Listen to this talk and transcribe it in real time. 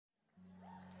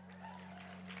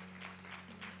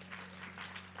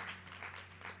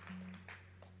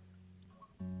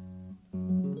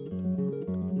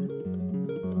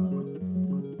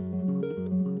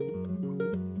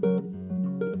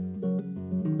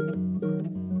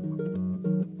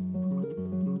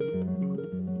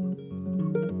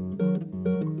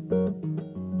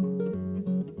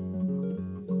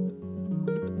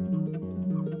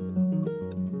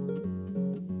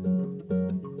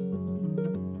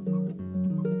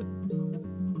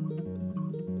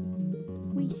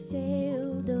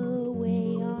sailed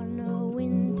away on a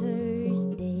winter's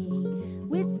day,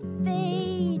 with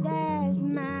fate as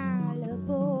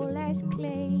malleable as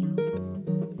clay.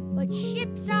 But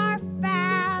ships are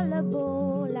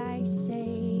fallible, I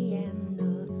say, and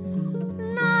the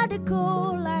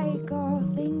nautical, like all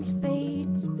things,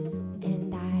 fades.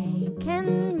 And I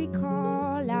can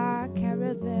recall our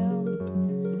caravel,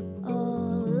 a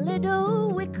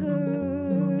little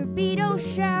wicker beetle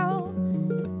shell,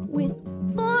 with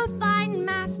 4 fine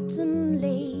masts and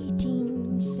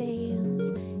 18 sails.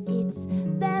 Its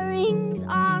bearings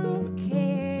on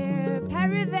Care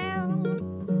Paravel.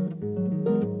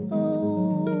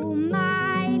 Oh,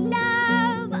 my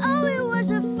love, oh, it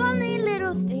was a funny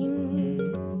little thing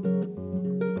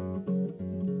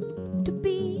to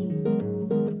be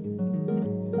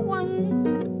the ones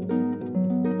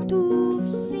to've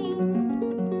seen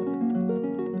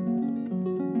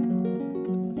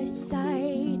the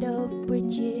sight of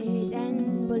bridges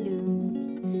and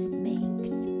balloons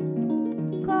makes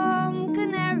calm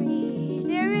canaries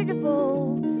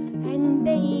irritable, and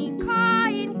they caw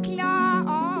and claw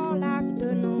all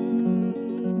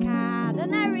afternoon.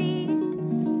 Catenaries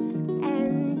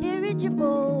and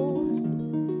dirigibles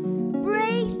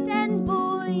brace and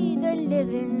buoy the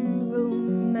living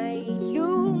room, a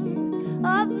loom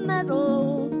of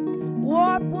metal,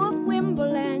 warp with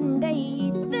wimble, and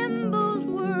a thimble's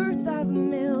worth of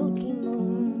milky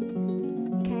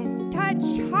moon can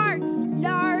touch hearts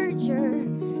larger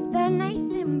than a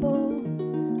thimble.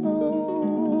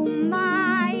 Oh,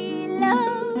 my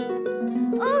love,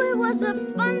 oh, it was a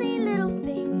funny little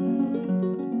thing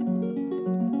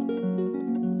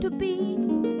to be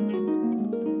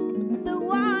the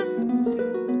ones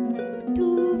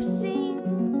to've seen.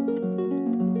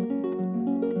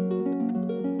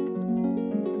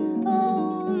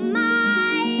 Oh,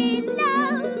 my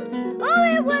love, oh,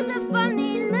 it was a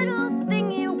funny little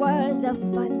thing. It was a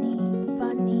funny,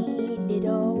 funny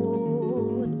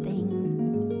little thing.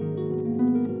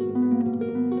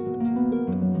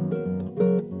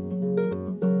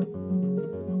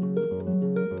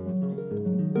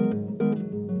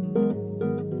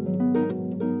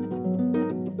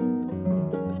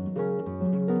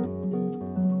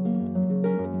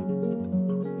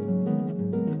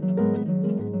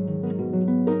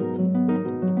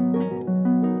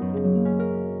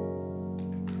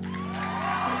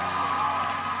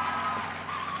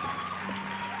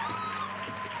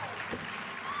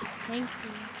 Thank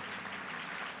you.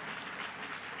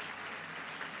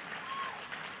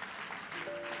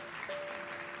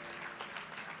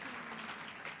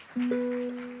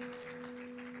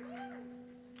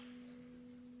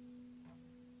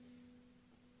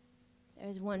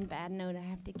 There's one bad note I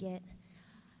have to get.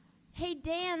 Hey,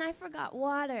 Dan, I forgot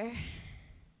water.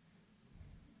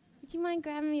 Would you mind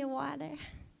grabbing me a water?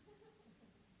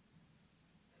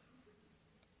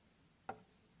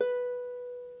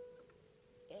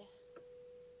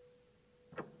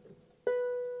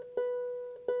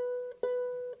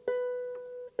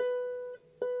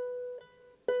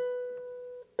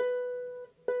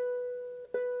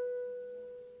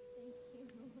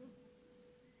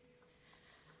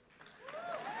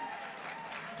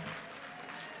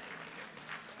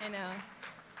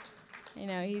 I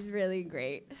know, he's really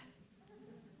great.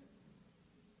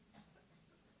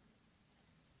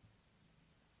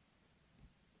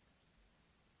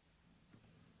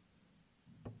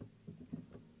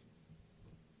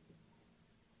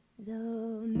 The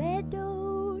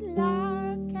meadow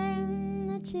lark and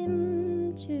the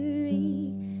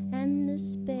chimchuree and the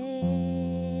sparrow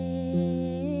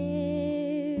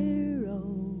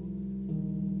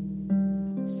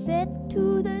set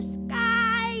to the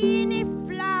sky in a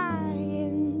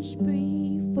flying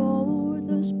spree for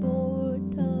the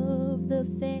sport of the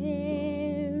pharaoh.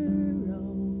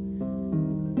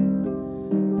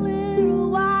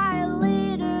 Little while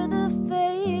later, the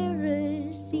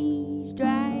Pharisees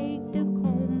dragged a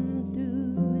comb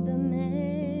through the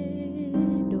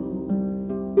meadow.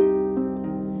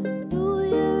 Do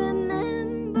you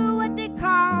remember what they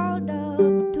called up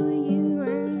to you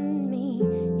and me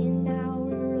in our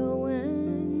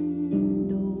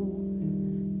window?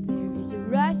 There is a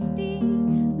rusty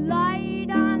light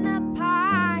on the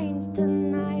pines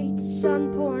tonight,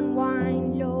 sun-pouring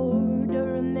wine, Lord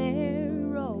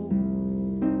Romero.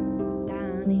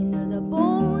 Down into the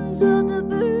bones of the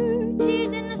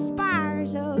birches and the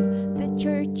spires of the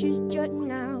churches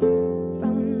jutting out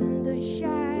from the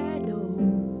shadow.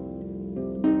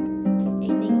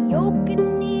 And the yoke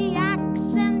and the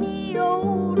axe and the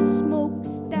old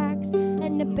smokestacks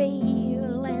and the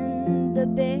bale and the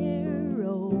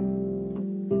barrow.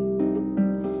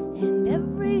 And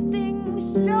everything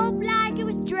slow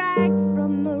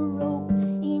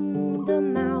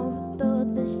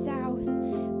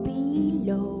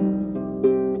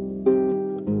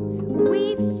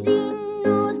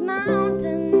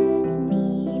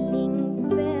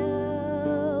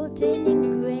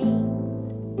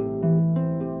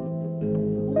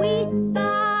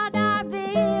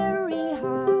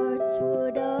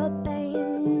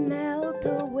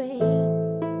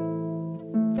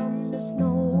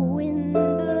snow in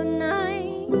the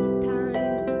night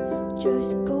time,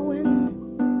 just going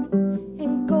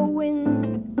and going,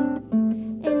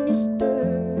 and it's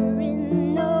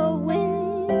stirring the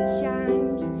wind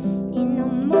chimes in the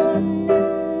morning,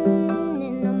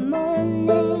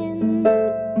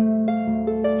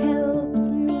 helps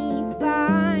me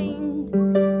find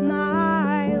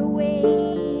my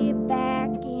way back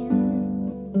in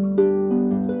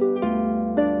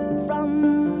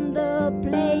from the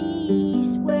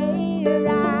place where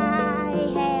I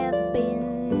have been.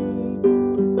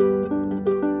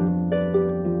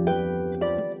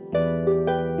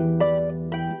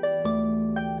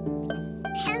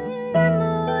 And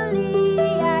Emily,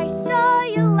 I saw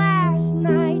you last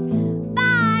night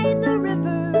by the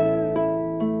river.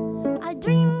 I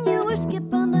dreamed you were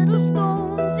skipping little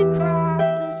stones across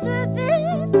the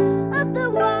surface of the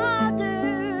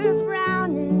water,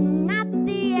 frowning at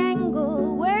the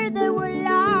angle where they were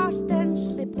lost and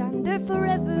slipped under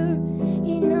forever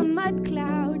in a mud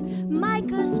cloud,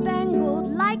 mica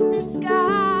spangled like the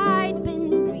sky'd been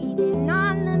breathing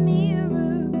on the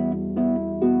mirror.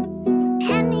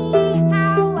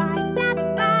 Anyhow, I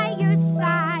sat by your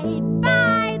side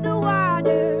by the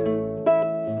water.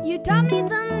 You taught me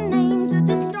the names of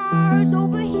the stars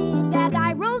overhead that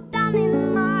I wrote down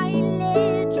in my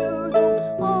ledger.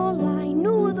 Though all I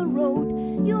knew of the road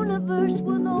universe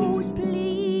were those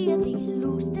Pleiades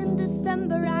loosed in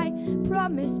December. I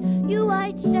promised you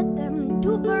I'd set them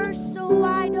to verse, so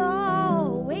I'd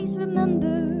always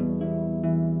remember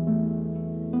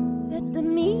that the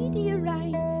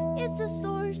meteorite is the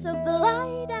source of the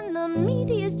light, and the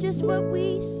meteor's just what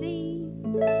we see.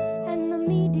 And the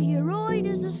meteoroid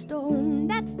is a stone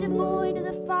that's devoid of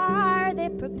the fire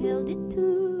that propelled it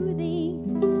to thee.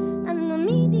 And the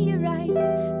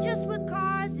meteorite's just what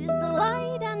causes the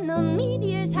light, and the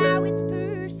meteor's how it's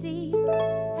perceived.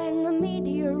 And the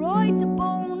meteoroid's a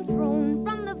bone thrown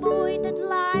from the void that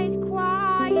lies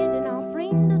quiet and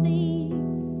offering to thee.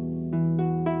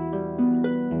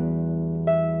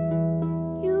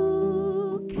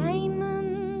 You came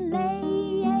and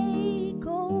lay a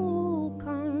cold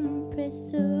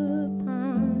compress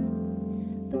upon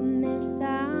the mess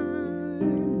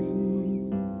I'm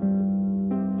in.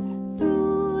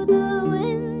 Through the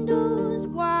windows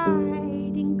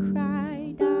wide and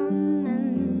cried,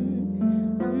 amen,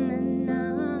 amen,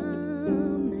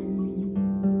 amen.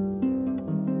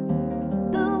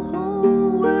 The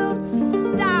whole world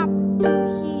stopped to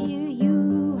hear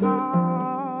you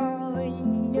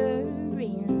hollering,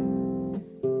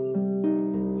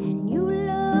 and you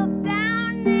looked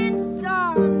down and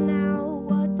saw now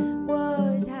what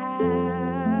was happening.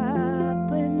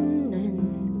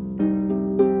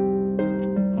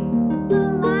 The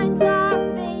lines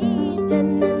are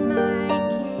fading in my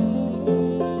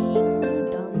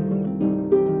kingdom,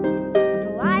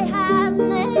 though I have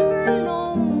never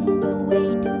known the way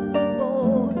to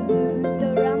board the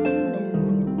ramen.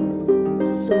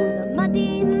 So the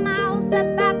muddy mouths, the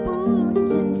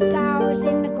baboons and sows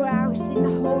and the grouse and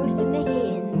the horse and the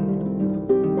hen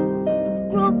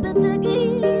grope at the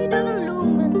gate of the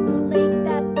looming lake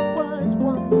that was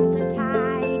once a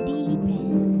tidy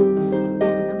pen.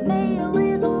 And the mail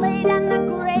is late and the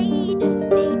great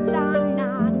estates are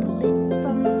not lit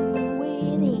from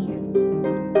within.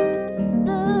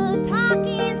 The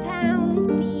talking towns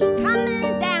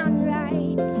becoming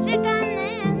downright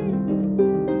sickening.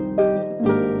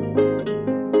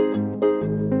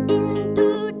 In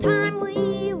due time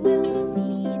we will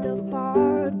see the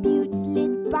far buttes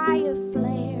lit by a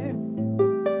flare.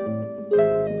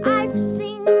 I've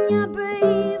seen your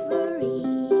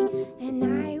bravery, and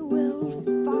I will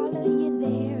follow you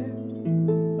there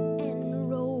and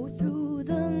roll through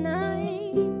the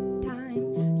night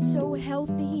time. So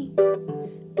healthy,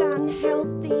 gone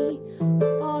healthy,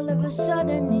 all of a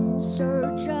sudden in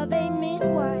search of a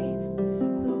midwife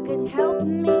who can help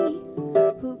me,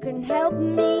 who can help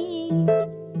me,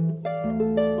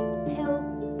 help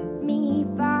me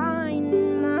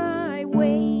find my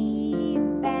way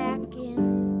back in.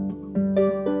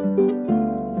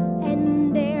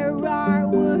 And there are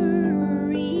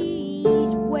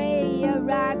worries where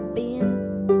I've been.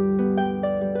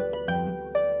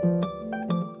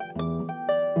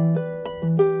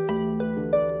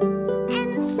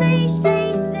 And say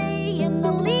in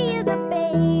the lee of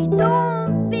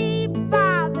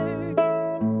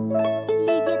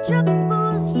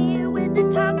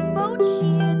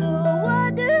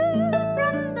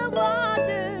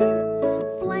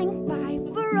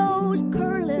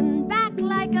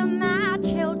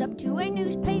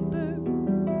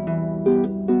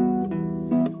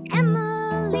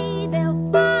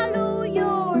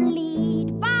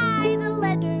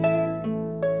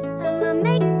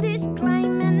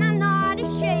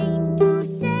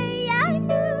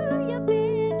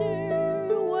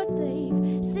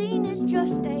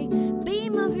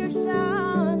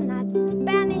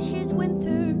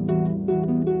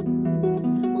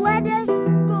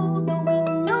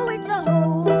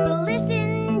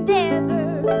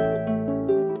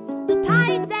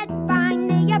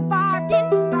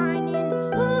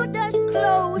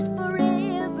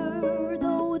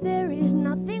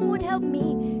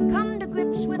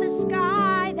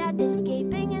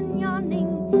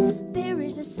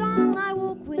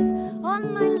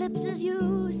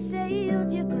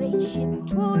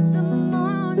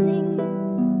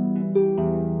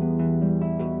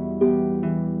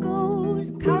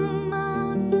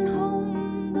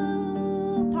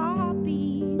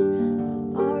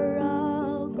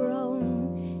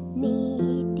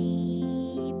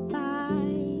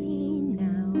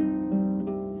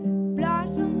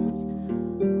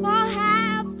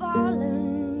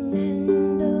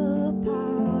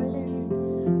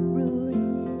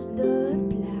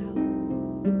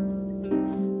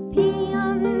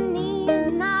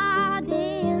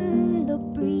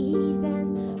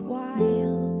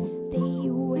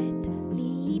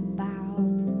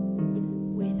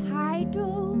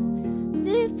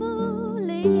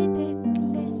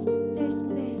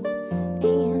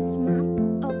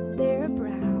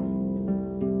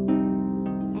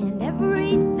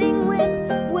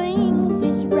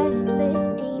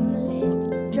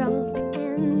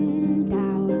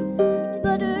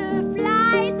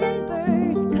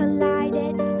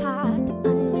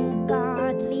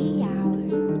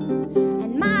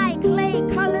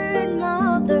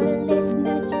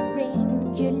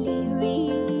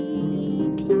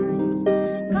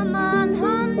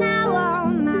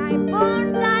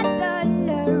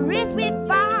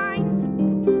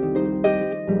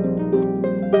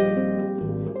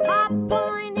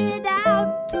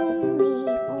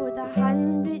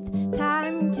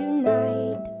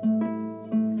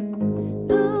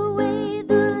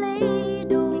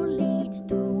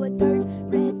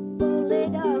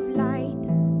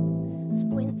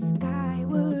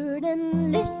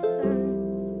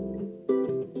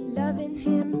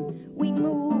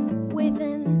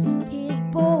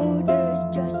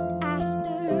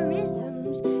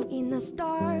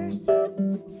stars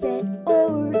set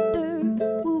order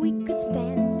where we could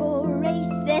stand for a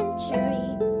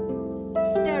century,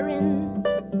 staring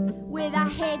with our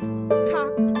heads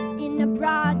cocked in the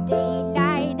broad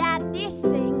daylight at this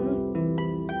thing.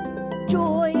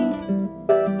 Joy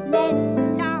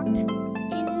landlocked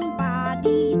in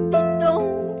bodies that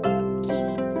don't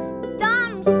keep,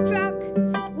 dumbstruck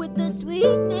with the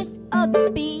sweetness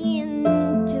of being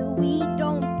till we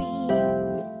don't be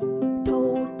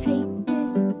told take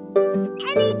this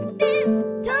and eat this.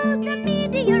 Told the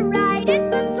meteorite is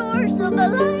the source of the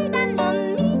light, and the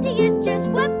meteor is just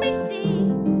what we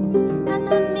see. And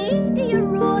the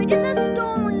meteoroid is a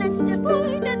stone that's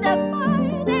devoid of the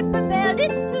fire that propelled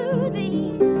it to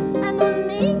thee. And the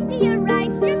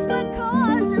meteorite's just what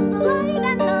causes the light,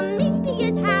 and the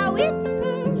meteor's how it's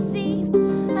perceived.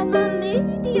 And the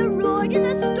meteoroid is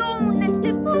a stone that's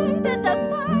devoid of the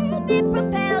fire that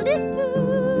propelled it to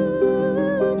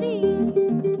thee.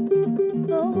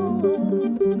 Oh,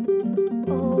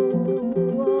 oh, oh,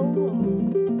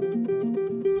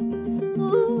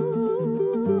 oh.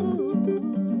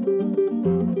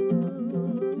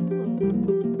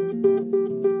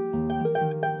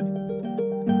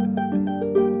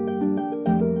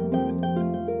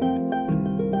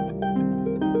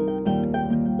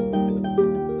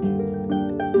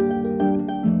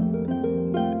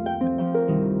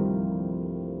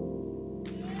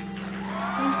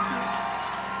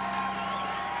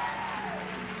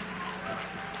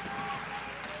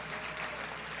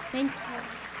 Thank you.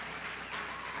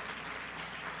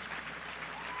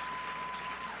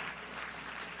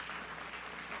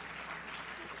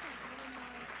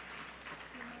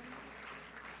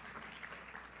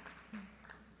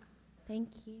 Thank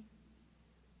you.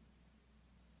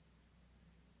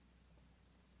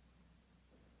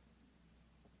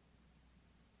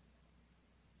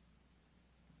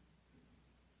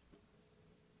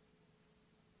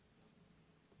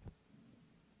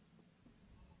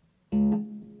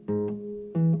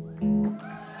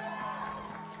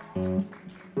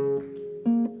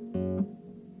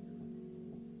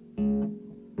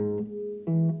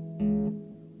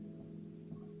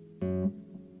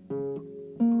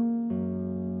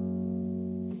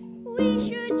 We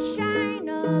should shine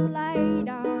a light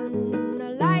on,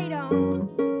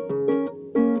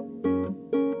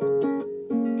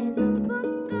 and the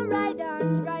book of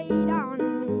right-ons, right on,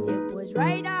 it was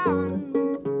right on.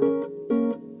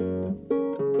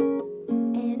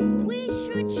 And we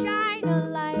should shine a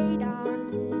light on,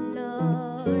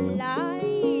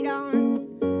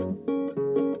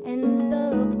 and the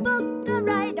book of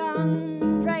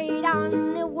right-ons, right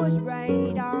on, it was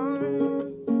right on.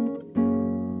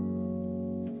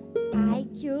 I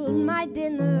killed my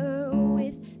dinner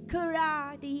with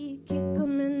karate, kick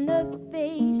 'em in the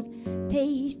face,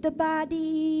 taste the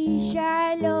body,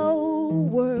 shallow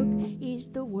work is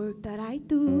the work that I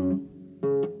do.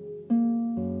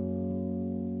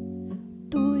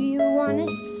 Do you wanna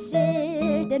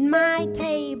sit at my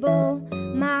table?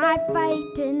 My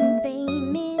fighting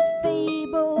fame is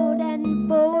fabled, and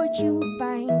fortune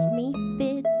finds me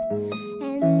fit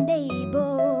and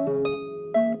able.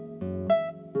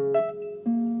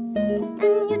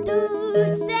 And you do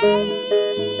say,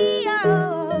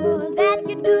 oh, that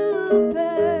you do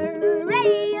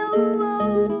parade,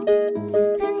 oh,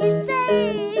 and you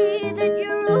say that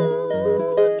you're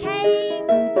okay.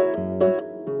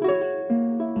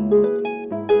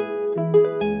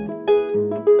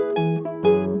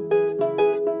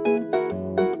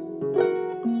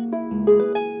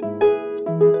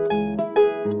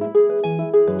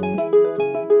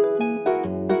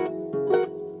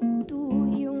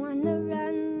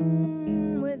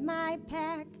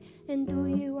 And do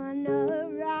you wanna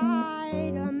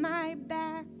ride on my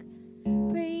back?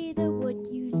 Pray that what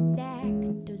you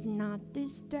lack does not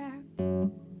distract.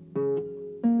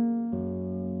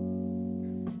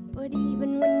 But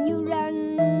even when you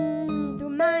run through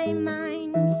my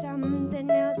mind, something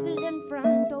else is in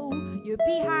front, oh, you're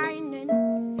behind, and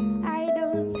I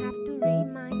don't have to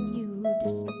remind you to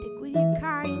stick with your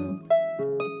kind.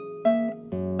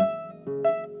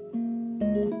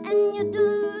 And you do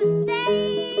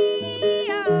say,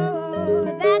 oh,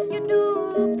 that you do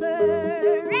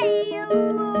parade,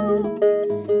 oh,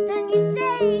 and you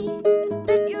say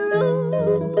that you're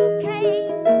okay.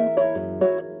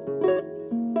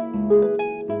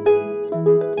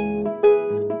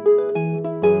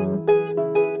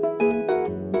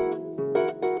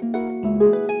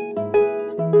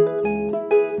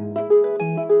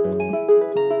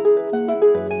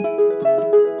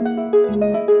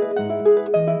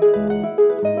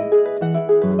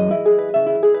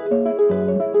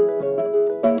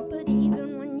 But even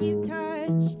when you turn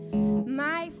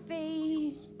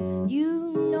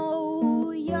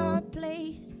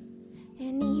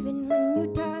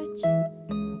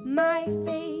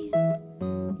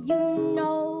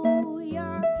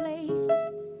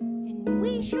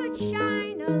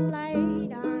shine a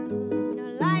light on, a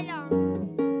light on.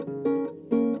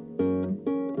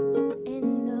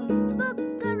 And the book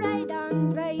of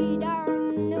right-ons, right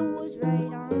on, it was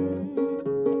right on.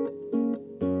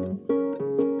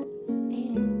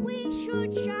 And we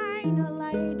should shine a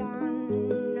light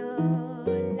on, a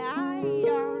light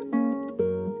on.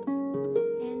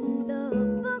 And the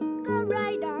book of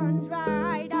right-ons,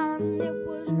 right on, it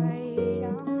was right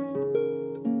on.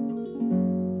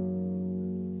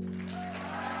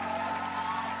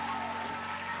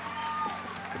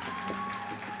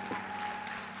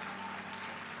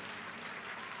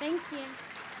 Thank you.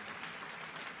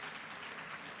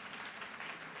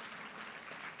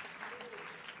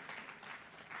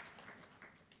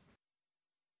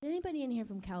 Is anybody in here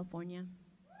from California?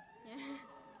 Yeah.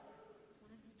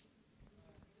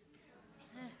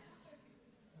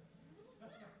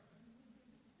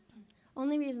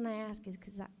 Only reason I ask is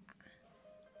because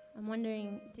I'm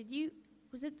wondering,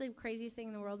 was it the craziest thing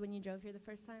in the world when you drove here the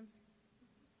first time?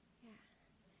 Yeah.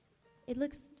 It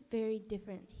looks very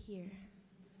different here.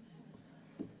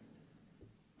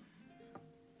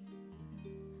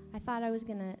 I thought it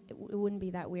wouldn't be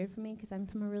that weird for me because I'm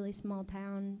from a really small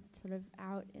town, sort of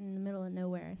out in the middle of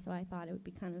nowhere, so I thought it would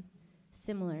be kind of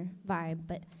similar vibe,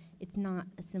 but it's not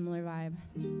a similar vibe.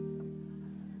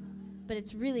 But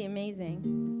it's really amazing.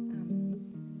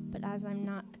 But as I'm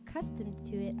not accustomed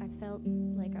to it, I felt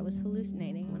like I was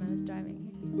hallucinating when I was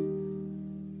driving.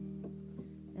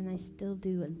 And I still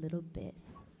do a little bit.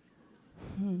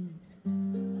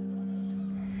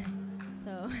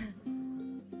 So,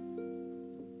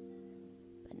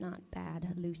 but not bad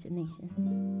hallucination.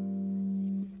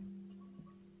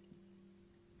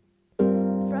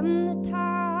 From the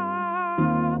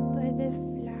top of the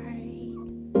flight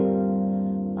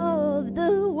of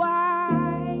the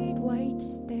wide white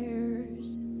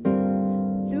stairs,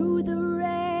 through the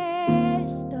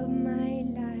rest of my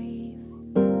life,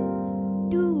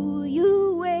 do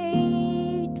you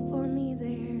wait for me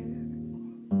there?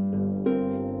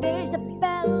 There's a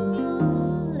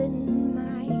bell in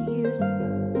my ears.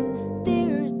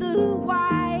 There's the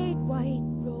wide white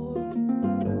road.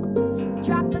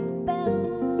 Drop a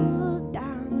bell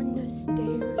down the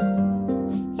stairs.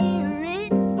 Hear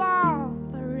it fall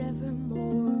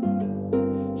forevermore.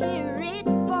 Hear it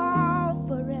fall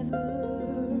forevermore.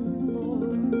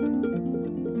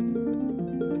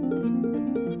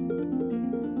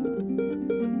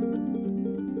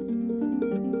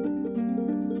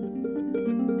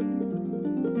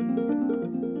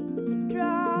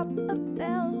 Drop a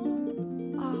bell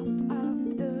off of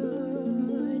the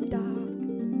dock.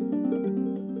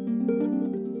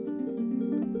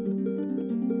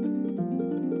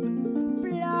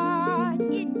 Blot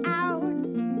it out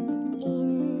in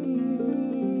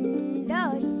the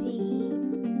sea.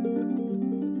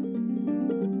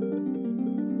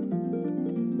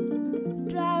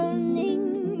 Drowning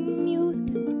mute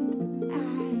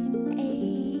as a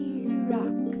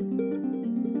rock.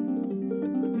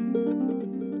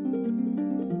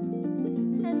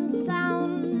 And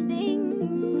sounding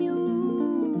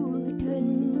mutiny.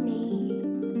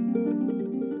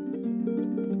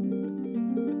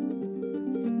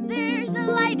 There's a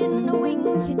light in the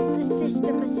wings, it's a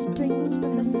system of strings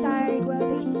from the side where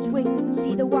they swing.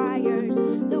 See the wires,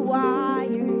 the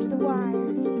wires, the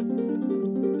wires.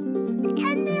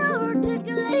 And the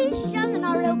articulation in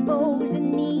our elbows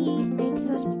and knees makes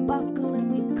us buckle,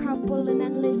 and we couple an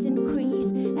endless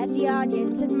increase as the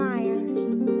audience admires.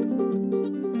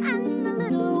 And the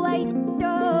little white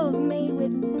dove made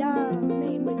with love,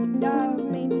 made with love,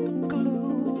 made with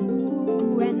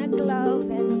glue and a glove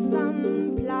and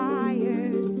some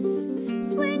pliers,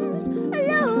 swings a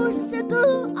low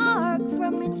circle arc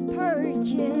from its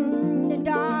perch in the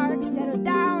dark. Settle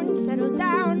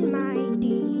down, my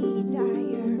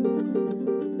desire.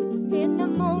 In the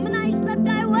moment I slept,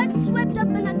 I was swept up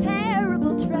in a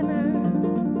terrible tremor.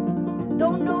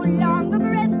 Though no longer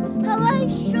bereft, how I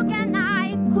shook and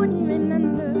I couldn't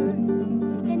remember.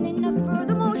 And in a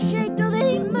furthermore shake, though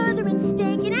they murder and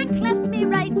staking and cleft me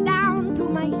right down through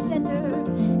my center.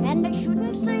 And I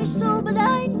shouldn't say so, but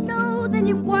I know that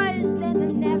it was then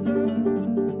and never.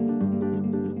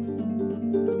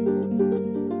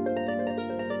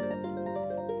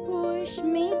 Push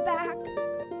me back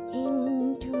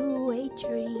into a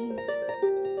dream.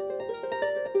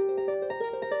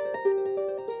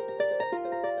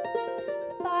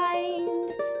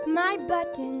 Bind my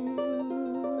buttons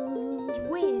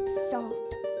with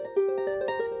salt.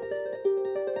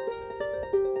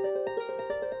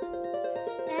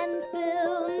 And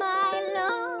fill my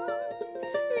long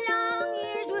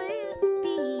ears with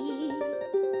bees.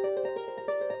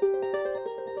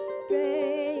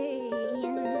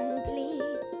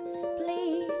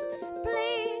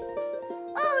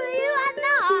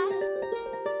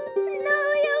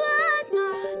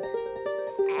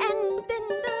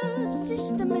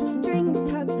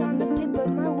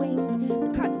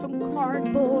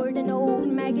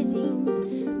 magazines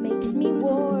makes me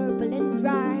warble and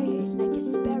rise like a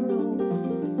sparrow.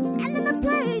 And in the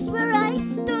place where I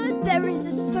stood, there is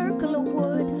a circle of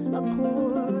wood, a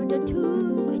cord or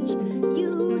two, which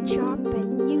you chop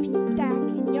and you stack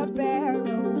in your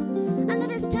barrow. And it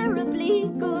is terribly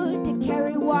good to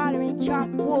carry water and chop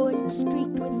wood,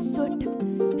 streaked with soot,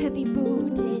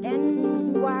 heavy-booted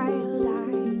and wild-eyed.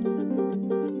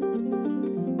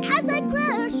 As I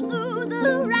crash through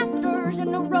the rafters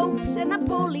and the ropes and the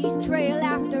police trail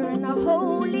after, and the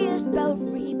holiest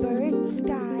belfry burns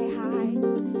sky-high,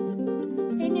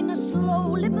 and in a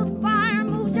slow lip of fire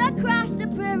moves across the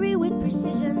prairie with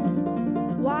precision,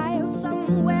 while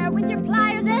somewhere with your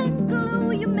pliers and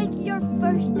glue you make your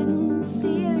first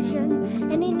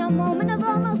incision. And in a moment of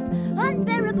almost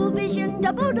unbearable vision,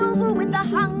 doubled over with the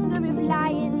hunger of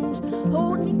lions,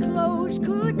 hold me close,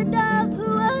 cooed the dove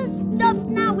who was stuffed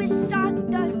now with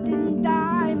sawdust and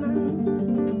diamonds.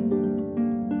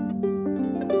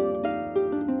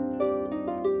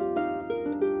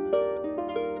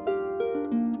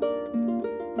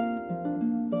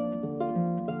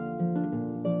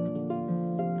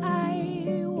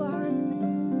 I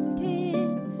wanted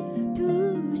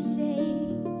to say,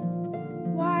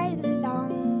 why the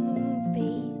long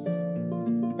face?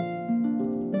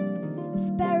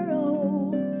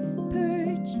 Sparrow,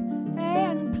 perch,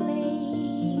 and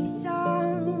play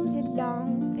songs a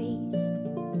long face.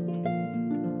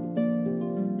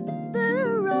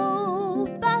 Burrow,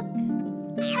 buck,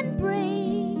 and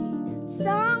bray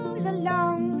songs a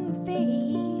long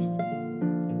face.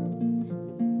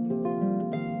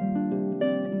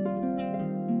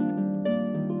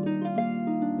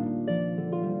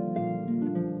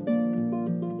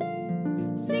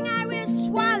 Sing, I will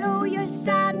swallow your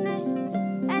sadness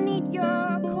and eat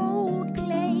your cold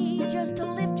clay, just to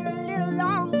lift your little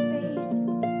long face.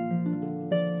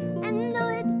 And though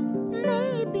it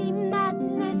may be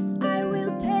madness, I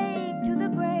will take to the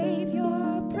grave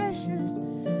your precious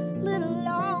little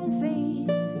long face.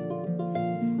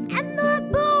 And though our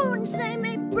bones they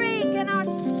may break and our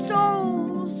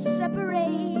souls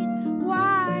separate,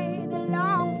 why the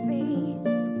long face?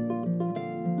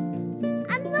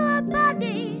 And though our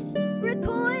bodies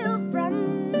recoil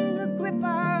from the grip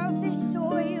of this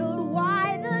soil,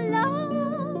 why the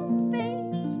long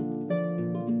face?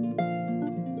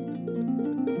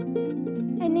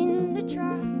 And in the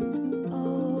trough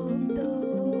of the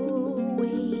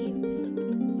waves,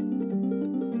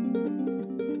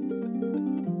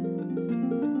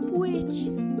 which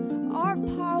are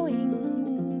pawing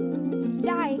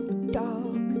like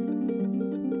dogs,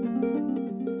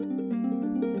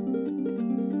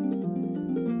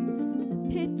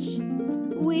 pitch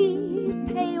we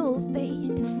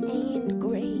pale-faced and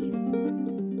grave.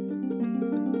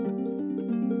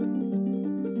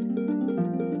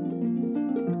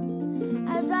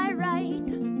 As I write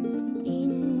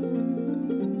in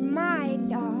my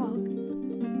log,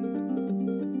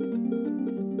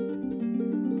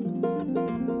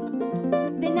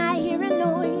 then I hear a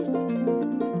noise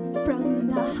from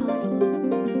the hull.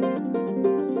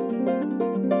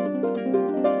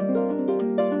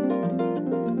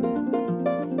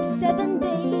 7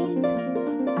 days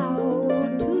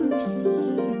out to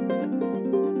sea,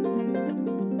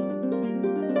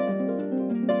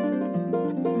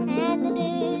 and it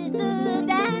is the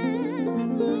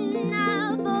damnable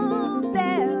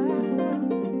bell,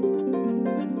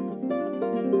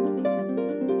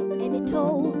 and it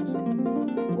tolls.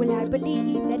 Well, I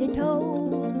believe that it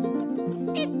tolls.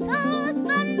 It tolls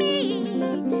for me,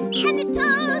 and it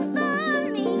tolls for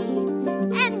me.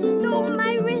 And though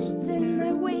my wrists and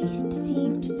my waist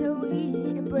seemed so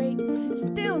easy to break,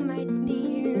 still, my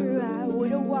dear, I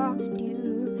would have walked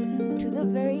you to the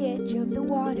very edge of the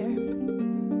water.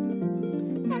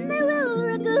 And they will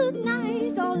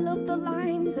recognize all of the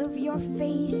lines of your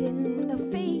face in the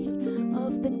face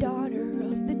of the daughter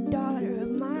of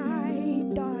my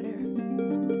daughter.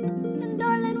 And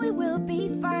darling, we will be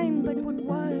fine, but what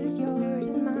was yours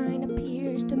and mine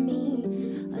appears to me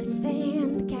a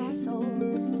sand castle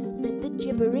that the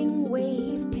gibbering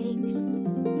wave takes.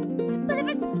 But if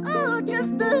it's all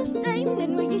just the same,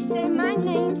 then will you say my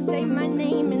name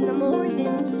in the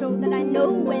morning, so that I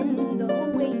know when the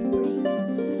wave breaks?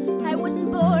 I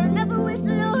wasn't born of a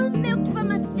whistle or milked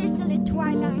from a thistle at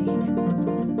twilight.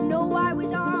 No, I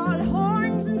was all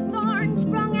horns and thorns,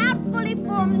 sprung out fully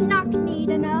formed, knock-kneed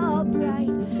and upright.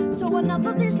 So enough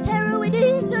of this terror, we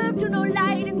deserve to know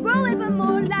light and grow ever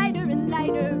more lighter and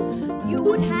lighter. You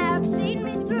would have seen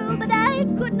me through, but I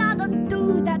could not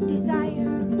undo that desire.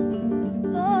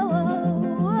 Oh, oh,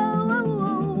 oh, oh,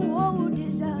 oh, oh,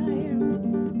 desire.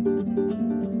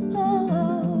 Oh,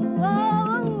 oh,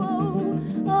 oh, oh,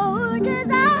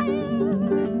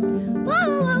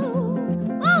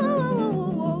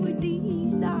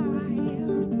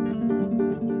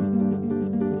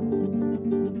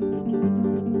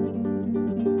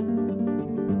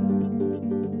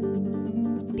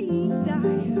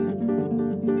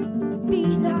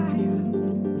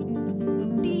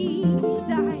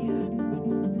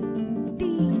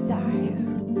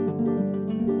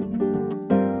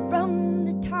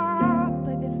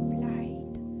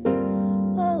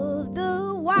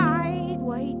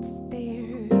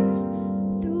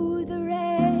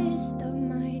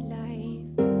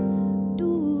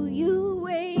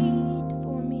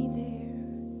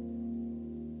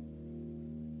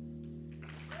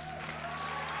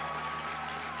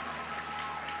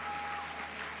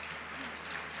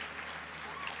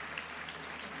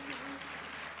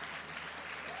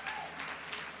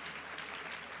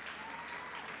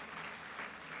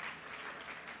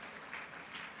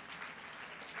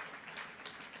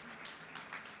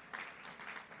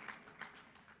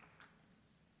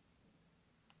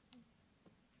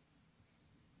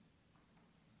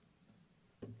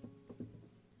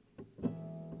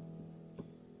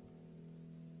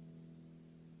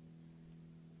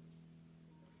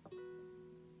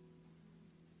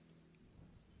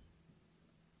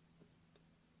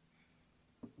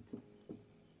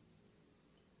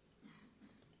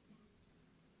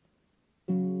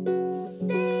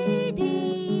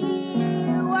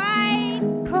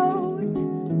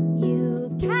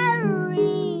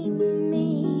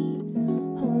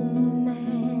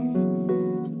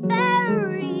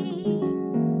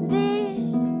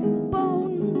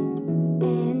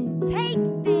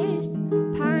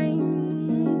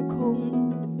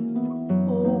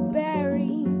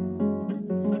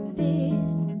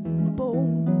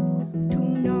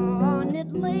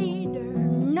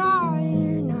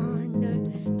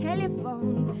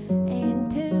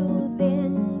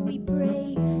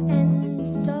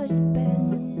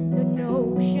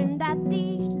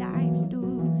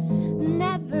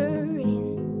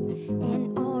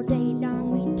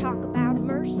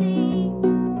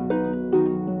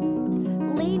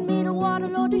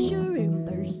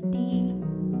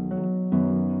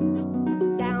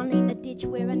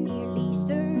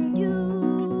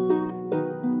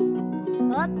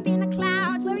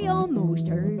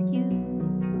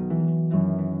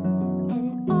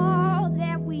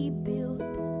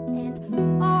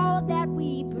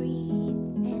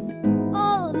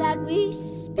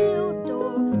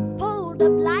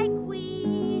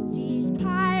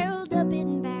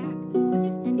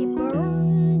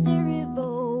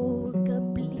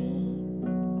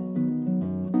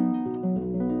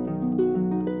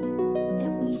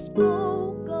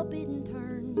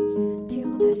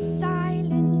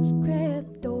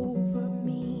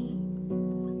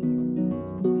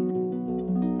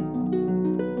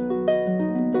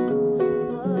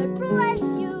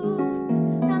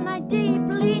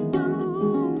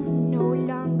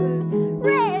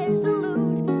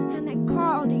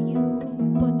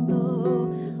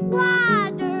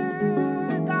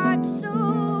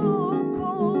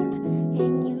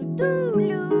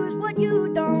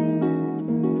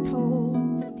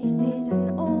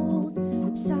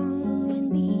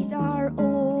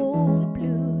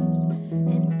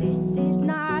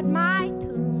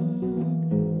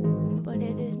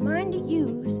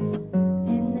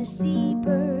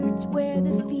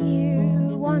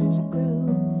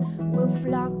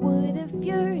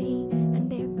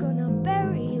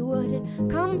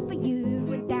 come for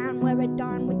you, and down where I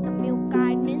darn with the milk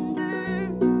I'd minder.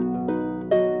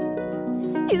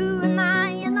 You and I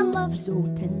and a love so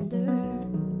tender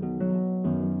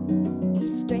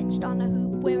is stretched on a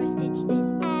hoop where I stitched this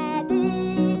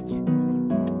adage.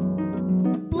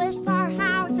 Bless our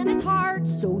house and its heart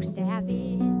so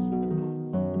savage.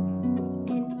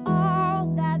 And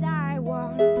all that I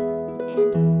want,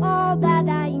 and all that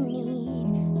I need,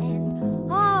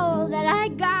 and all that I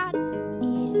got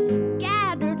is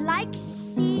scattered like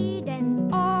seed,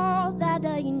 and all that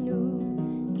I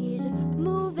knew is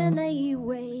moving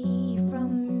away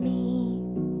from me.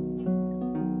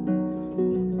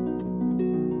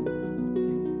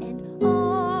 And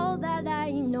all that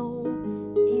I know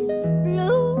is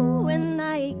blue and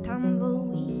like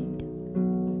tumbleweed.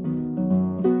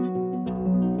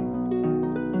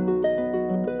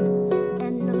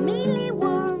 And the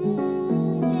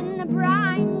mealyworms in the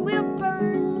brine will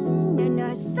burn, and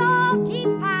a salty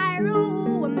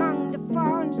pyro among the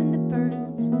fawns and the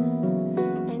ferns.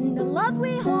 And the love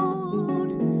we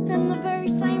hold, and the very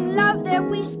same love that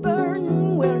we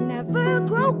spurn, will never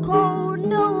grow cold,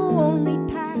 no, only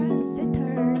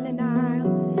taciturn. And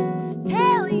I'll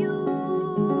tell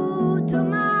you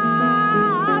tomorrow,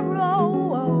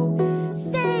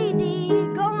 Sadie,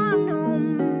 go on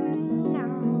home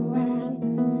now,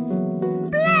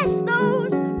 and bless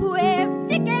those who have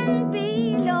sick and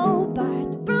below,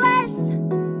 but bless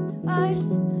us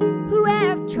who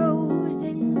have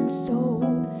chosen so.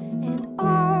 And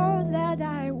all that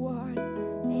I want,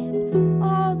 and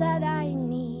all that I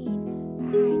need,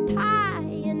 I tie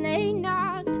in a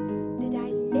knot that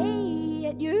I lay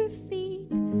at your feet,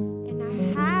 and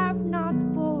I have not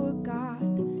forgot,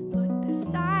 but the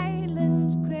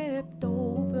silence crept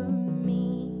over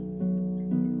me.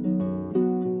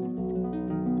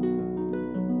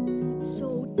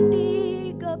 So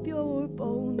dig up your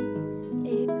bone,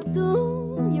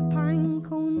 exhume your pine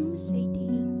cone, Sadie.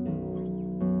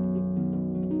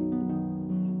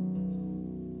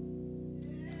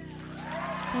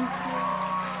 Thank you.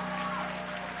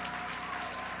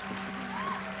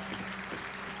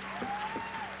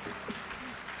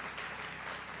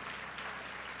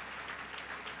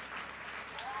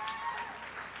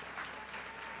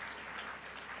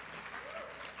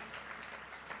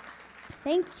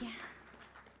 Thank you.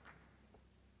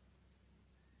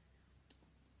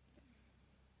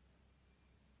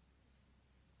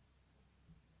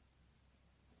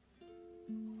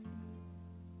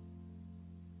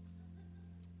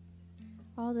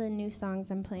 All the new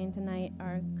songs I'm playing tonight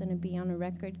are going to be on a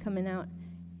record coming out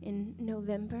in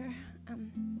November,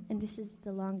 and this is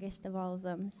the longest of all of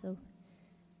them, so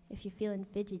if you're feeling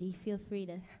fidgety, feel free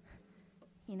to,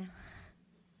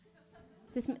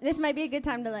 this might be a good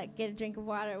time to like get a drink of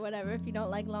water or whatever if you don't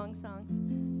like long songs.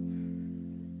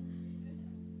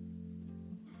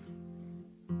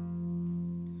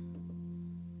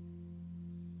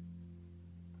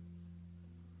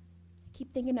 I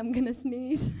keep thinking I'm gonna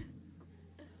sneeze.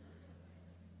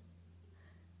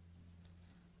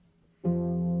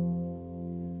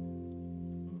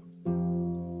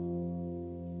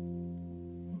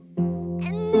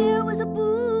 And there was a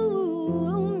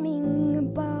booming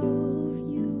above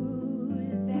you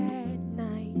that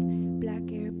night.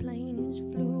 Black airplanes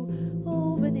flew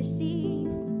over the sea,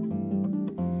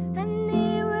 and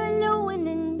they were lowing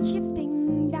and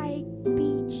shifting like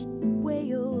beach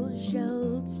whales,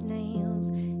 shelled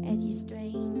snails, as you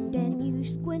strained and you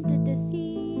squinted to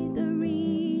see the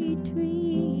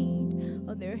retreat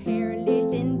of their hairless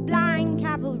and blind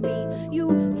cavalry.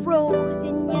 You froze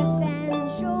in your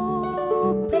sand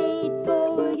show, prayed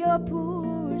for your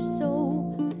poor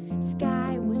soul.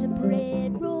 Sky was a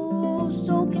bread roll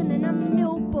soaking in a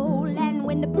milk bowl, and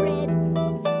when the bread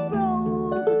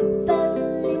broke,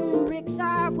 fell in bricks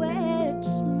of wet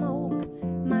smoke.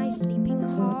 My sleeping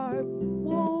heart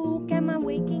woke, and my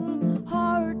waking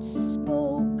heart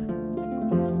spoke.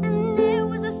 And there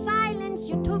was a silence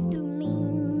you took to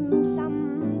mean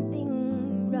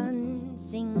something. Run,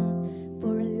 sing,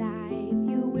 for alive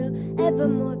you will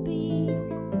evermore be.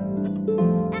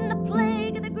 And the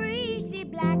plague of the greasy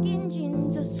black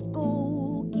engines a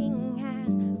skulking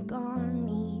has gone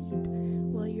east,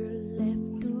 while you're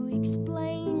left to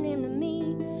explain them to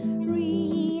me.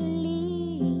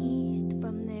 Released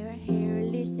from their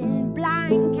hairless and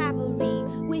blind cavalry,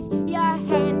 with your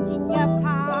hands in your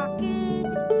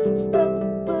pockets,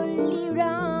 stubbornly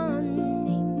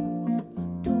running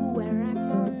to where I'm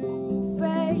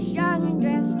unfresh,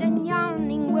 undressed and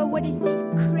yawning. Well, what is this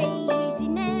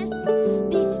craziness,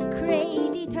 this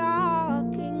crazy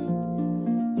talking?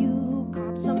 You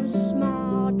caught some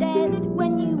small death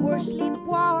when you were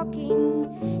sleepwalking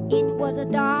It was a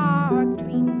dark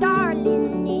dream,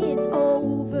 darling, it's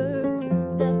over.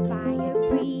 The fire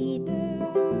breather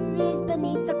is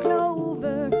beneath the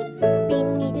clover.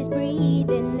 Beneath his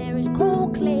breathing there is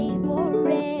cold clay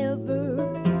forever.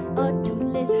 A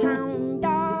toothless hound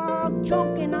dog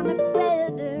choking on a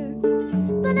feather.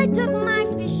 But I took my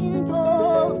fishing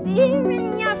pole,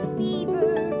 fearing your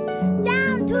fever,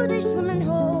 down to the swimming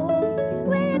hole,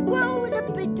 where it grows a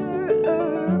bitter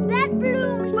herb that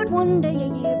blooms but one day a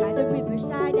year. By the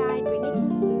riverside I'd bring it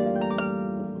here,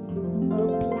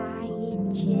 apply it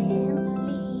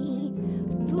gently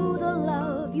to the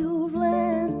love you've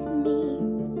lent me.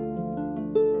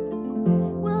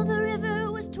 Well, the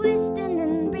river was twisting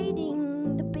and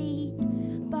braiding, the bait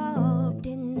bobbed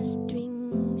in the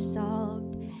string,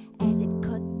 sobbed as it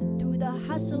cut through the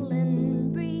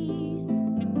hustling breeze.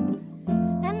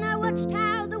 And I watched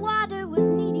how the water was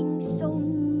kneading so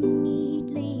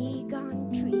neatly,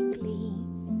 gone treacly,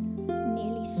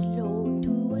 nearly slow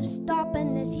to a stop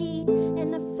in this heat,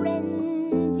 and a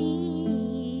frenzy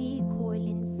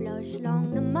coiling flush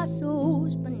along the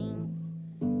muscles beneath.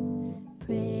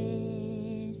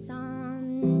 Press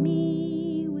on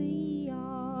me, we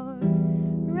are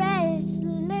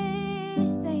restless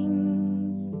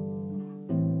things.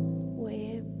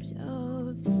 Webs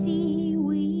of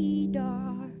seaweed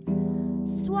are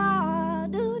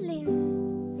swaddling,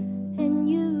 and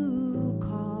you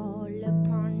call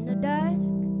upon the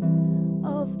dusk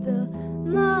of the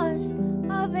musk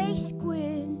of a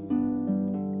squid,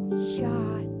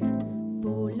 shot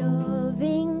full of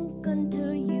ink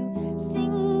until you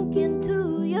sink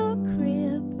into your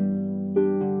crib.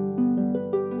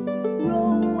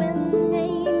 Rowing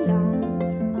along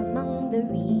among the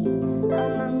reeds,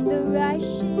 among the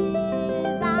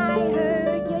rushes, I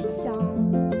heard your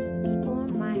song before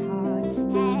my heart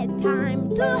had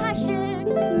time to hush it.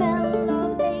 Smell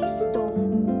of a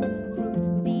stone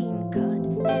fruit being cut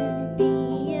and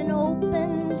being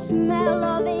open, smell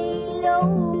of a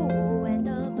low and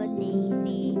of a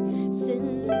lazy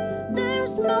cinder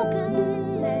smoking.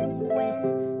 And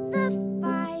when the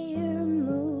fire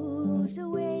moves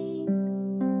away,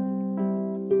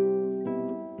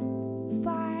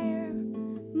 fire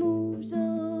moves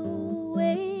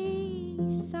away,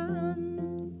 son.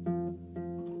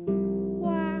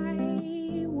 Why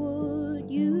would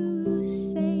you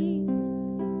say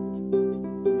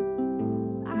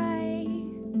I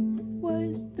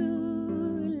was the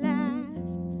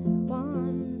last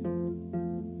one?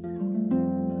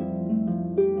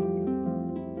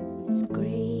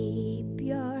 Scrape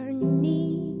your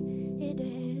knee, it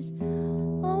is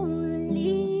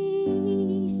only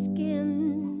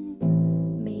skin,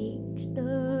 makes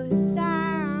the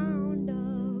sound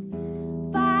of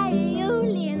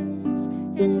violins.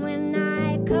 And when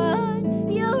I cut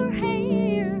your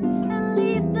hair and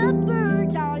leave the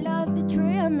birds all of the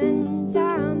trimmings,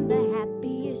 I'm the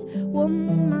happiest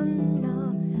woman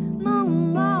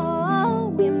among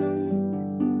all women.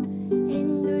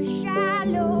 In the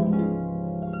shallow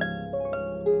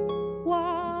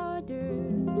water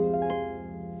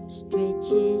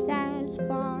stretches as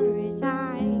far as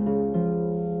I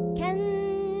can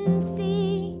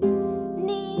see,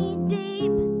 knee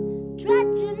deep,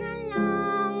 trudging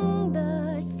along,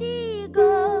 the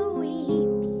seagull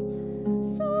weeps.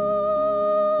 So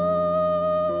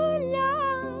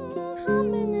long,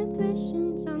 humming a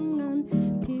threshing song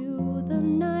until the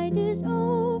night is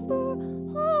over.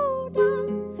 Hold on,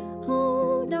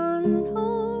 hold on,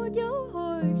 hold your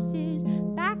horses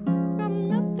back from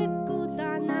the fickle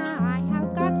dawn. I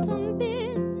have got some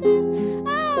business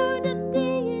out at the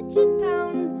edge of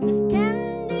town,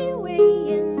 candy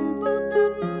weighing both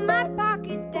of my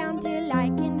pockets down till I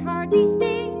can hardly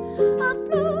stay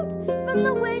afloat from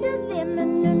the weight of them,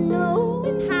 and the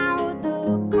knowing how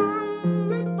the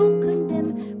common folk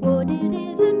condemn what it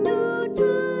is to do to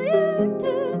you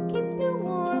to keep you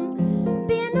warm.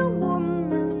 Being a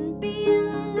woman,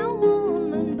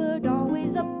 but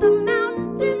always up the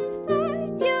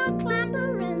mountainside you're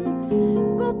clambering,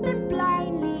 groping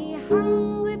blindly,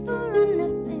 hungry for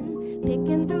anything,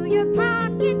 picking through your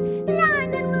pocket,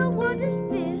 lining, well, what is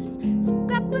this?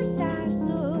 Scrap a size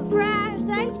of rice,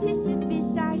 like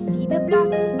Sisyphus, I see the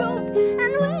blossoms broke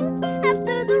and wet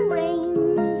after the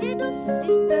rain. Little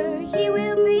sister, he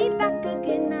will be back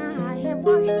again. I have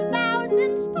washed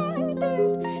 1,000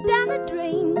 spiders down the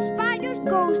drain. Spiders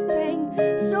ghost hang,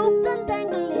 soaked and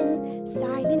dangling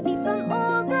silently from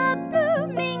all the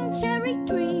blooming cherry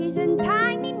trees and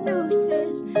tiny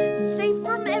nooses, safe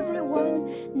from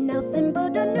everyone. Nothing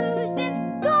but a nuisance,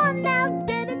 gone now,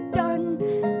 dead and done.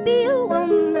 Be a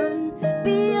woman,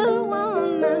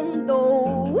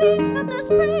 though we for the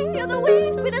spray of the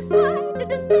waves. decided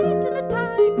to stay till the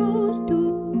tide rose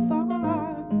too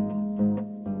far.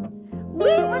 We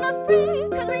weren't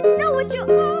afraid, cause we know what you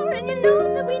are, and you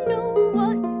know that we know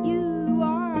what you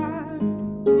are.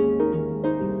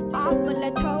 Awful,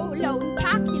 atolo,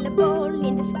 incalculable,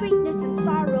 indiscreetness and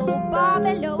sorrow,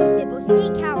 barbello, sybil, sea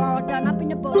cow, all done up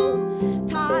in a bowl.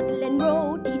 Toddle and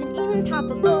road, even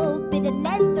impalpable, bit of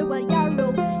leather while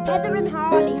yarrow, heather and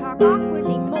hollyhock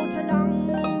awkwardly moat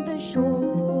along the shore.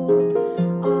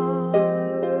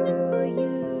 Are you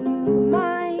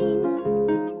mine?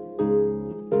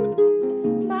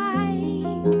 My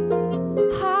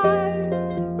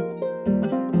heart,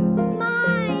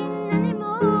 mine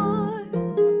anymore.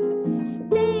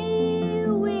 Stay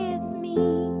with me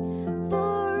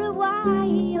for a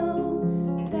while.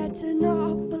 That's an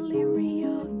awfully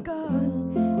real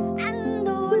gun, and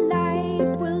though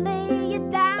life will lay you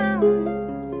down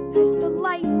as the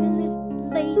lightning is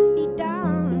lately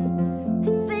down,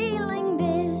 feeling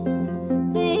this,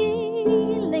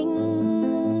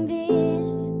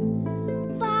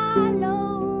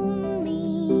 follow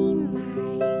me,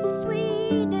 my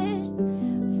sweetest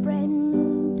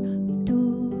friend, to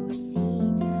see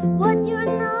what you're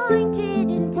anointed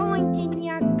and pointing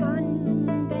your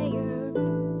gun there.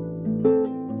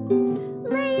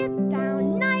 Lay it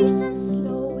down nice and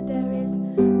slow, there is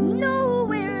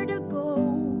nowhere to go.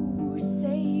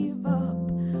 Save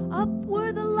up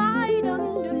where the light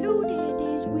undiluted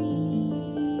is weaving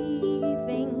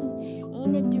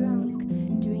in a drunk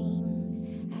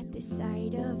dream at the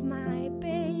sight of my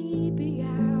baby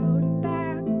out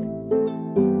back.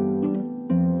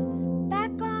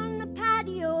 Back on the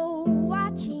patio,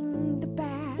 watching the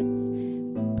bats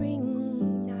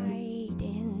bring night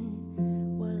in,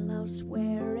 while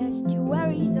elsewhere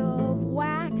estuaries of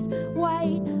wax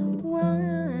white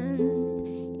wand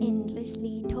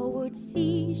endlessly towards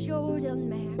seashores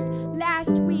unmapped.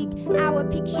 Last week, our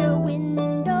picture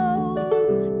window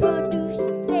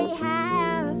produced a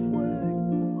half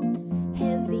word,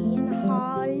 heavy and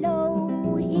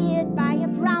hollow, hid by a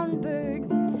brown bird.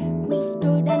 We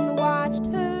stood and watched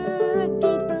her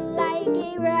gape like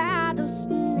a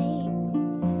rattlesnake,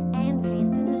 and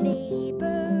pant and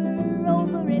labor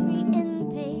over every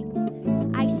intake.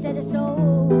 I said a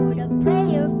sort of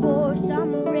prayer for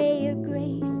some rare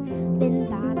grace, then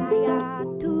thought I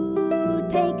ought to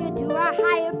take her to a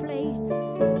higher place.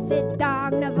 Said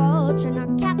dog, no vulture, no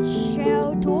cat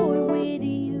shall toy with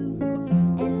you,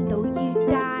 and though you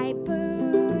die,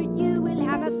 bird, you will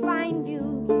have a fine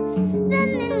view.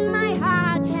 Then in my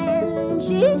hard hand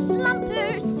she slumped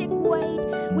her sick weight.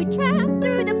 We tramped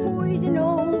through the poison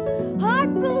oak,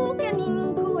 heartbroken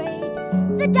in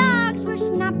Kuwait. The dogs were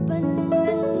snapping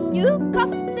and you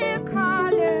cuffed their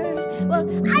collars. Well,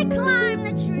 I climbed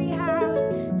the treehouse,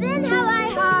 then how I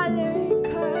hollered,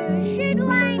 cause she'd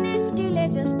lying as still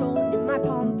as a stone in my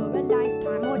palm for a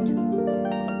lifetime or two.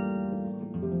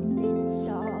 Then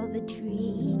saw the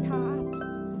treetops,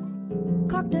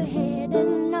 cocked her head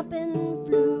and up and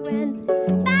flew, and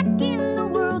back in the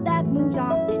world that moves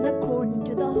often according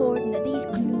to the hoarding of these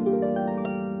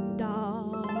clues.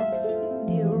 Dogs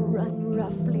still run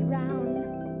roughly round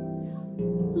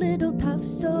little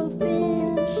tufts of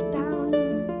finch down,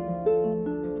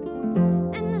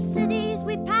 and the cities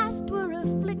we passed were a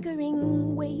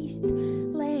flickering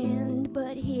wasteland,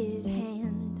 but his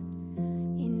hand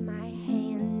in my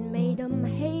hand made 'em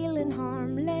hale and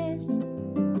harmless.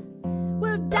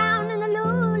 Well, down in the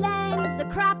lowlands the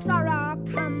crops are all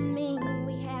coming,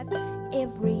 we have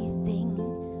everything.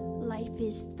 Life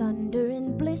is thunder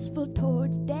and blissful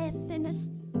towards death in a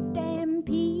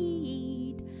stampede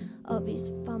of his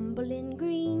fumbling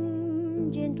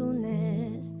green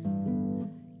gentleness.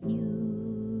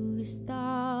 You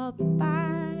stopped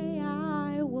by,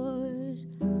 I was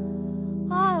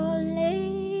all alive.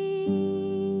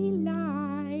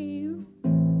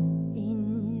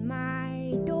 In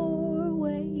my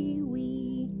doorway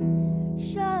we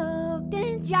shucked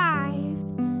and jived,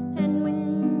 and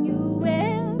when you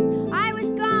wept, I was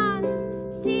gone.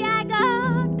 See, I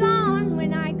got gone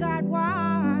when I got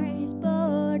wise,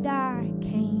 but I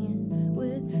can't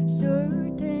with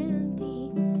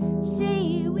certainty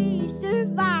say we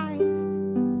survived.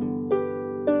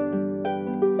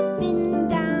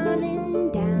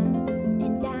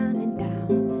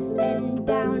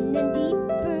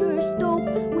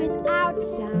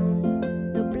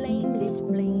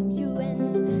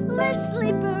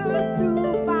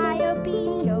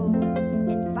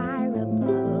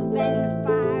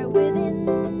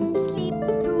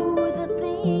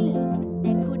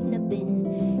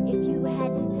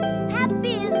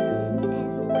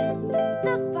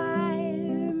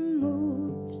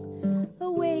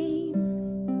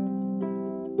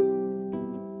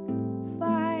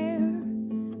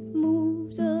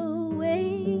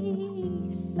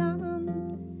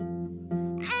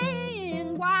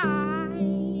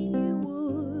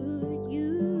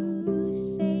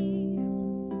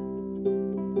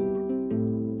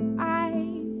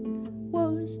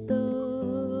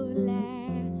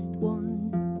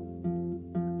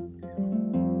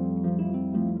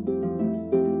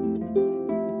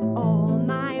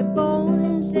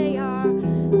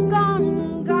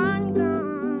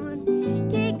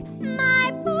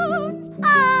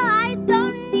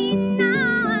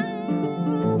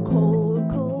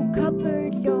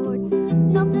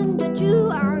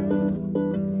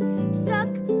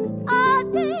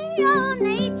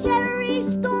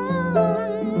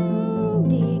 ground.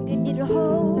 Dig a little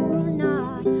hole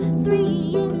not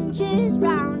 3 inches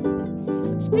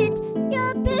round. Spit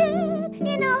your bed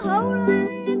in a hole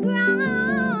in the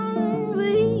ground.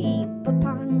 Weep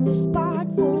upon the spot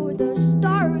for the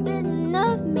starving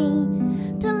of me,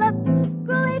 till up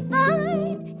grow a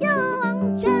fine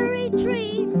young cherry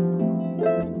tree.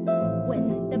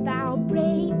 When the bough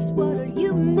breaks, what'll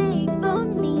you make for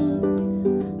me?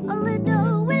 A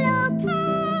little willow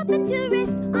cabin to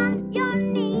rest on your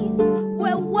knee.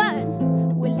 Well, what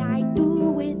will I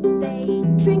do with a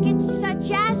trinket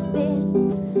such as this?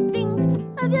 Think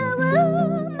of your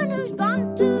woman who's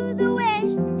gone to the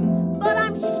west. But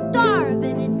I'm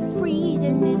starving and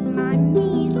freezing in my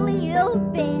measly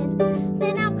old bed.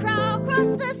 Then I'll crawl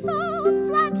across the salt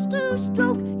flats to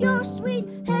stroke your sweet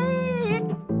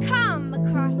head. Come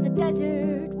across the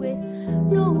desert with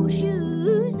no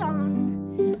shoes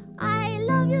on. I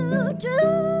love you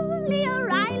truly, or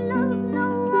I love no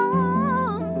one.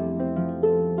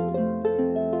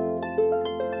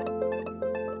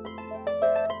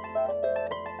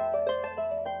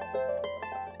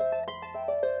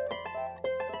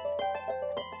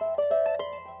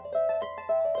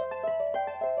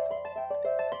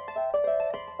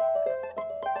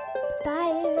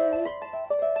 Fire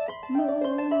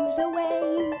moves away.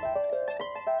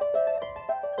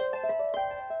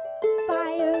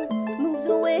 Fire moves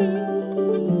away,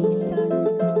 son.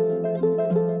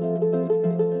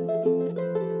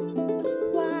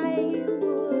 Why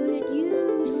would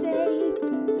you say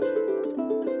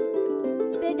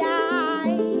that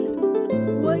I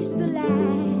was the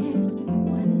last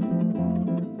one?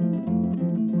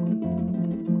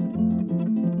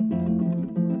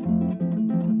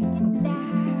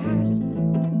 Last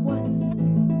one.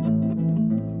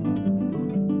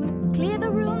 Clear the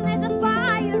room, there's a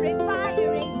fire, a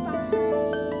fire, a fire.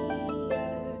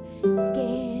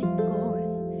 Get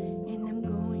going, and I'm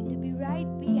going to be right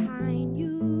behind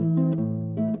you.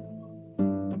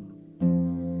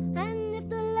 And if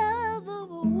the love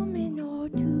of a woman or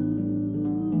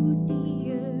two,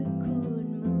 dear, could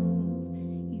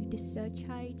move you to such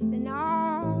heights, then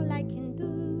all I can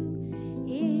do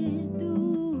is do,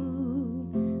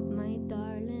 my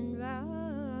darling,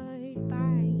 right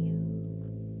by you.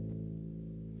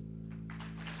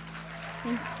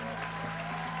 Thank you.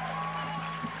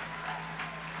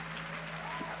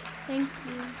 Thank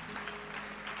you.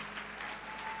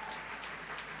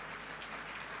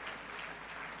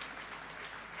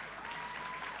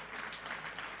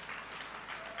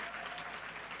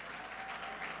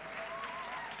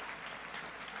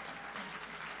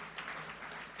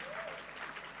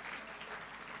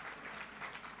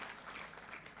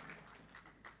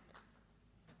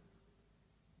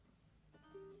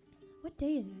 What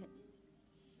day is it?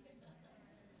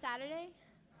 Saturday?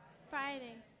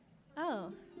 Friday.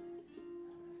 Oh.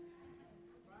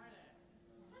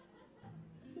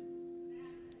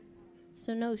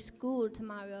 So no school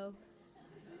tomorrow.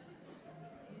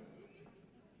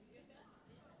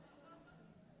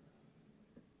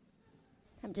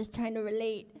 I'm just trying to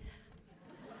relate.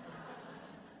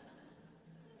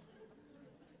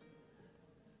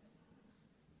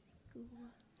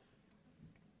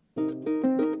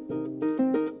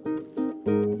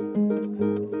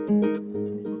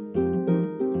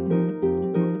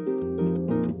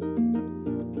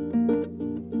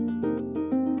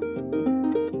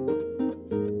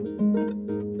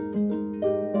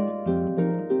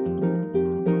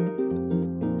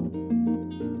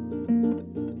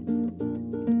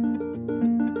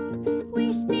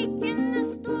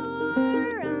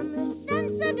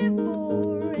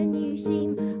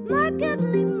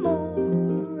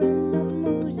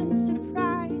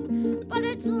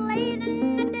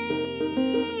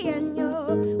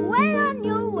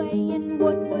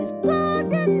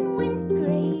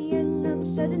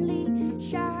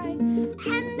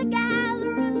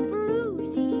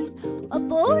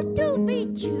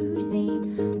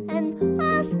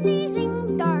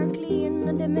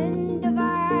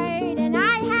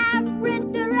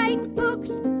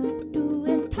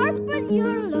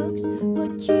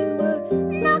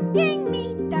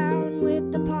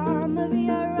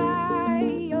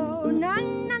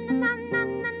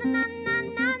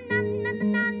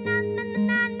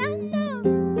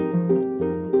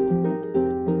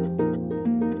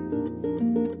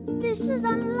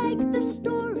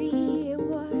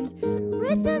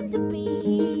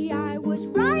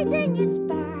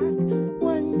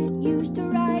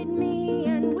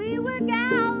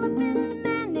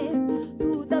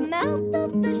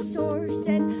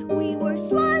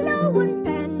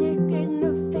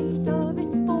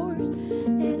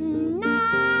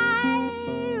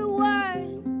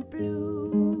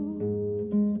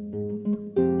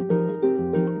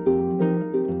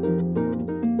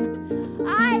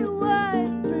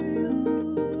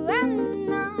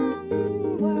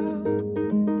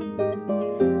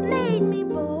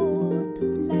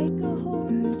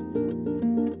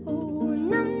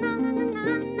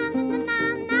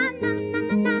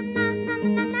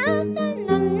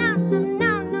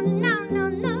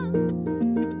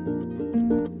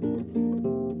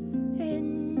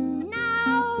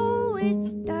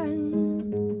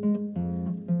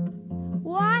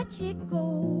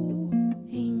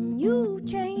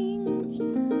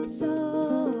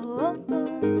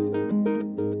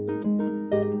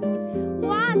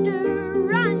 water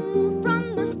run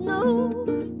from the snow.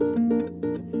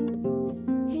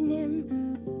 And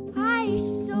am I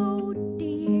so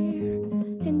dear?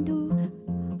 And do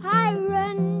I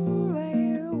run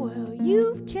where? Well,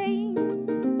 you've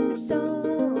changed some.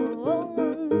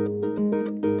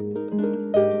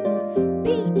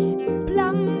 Peach,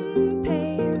 plum,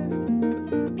 pear,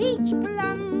 peach,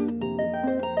 plum.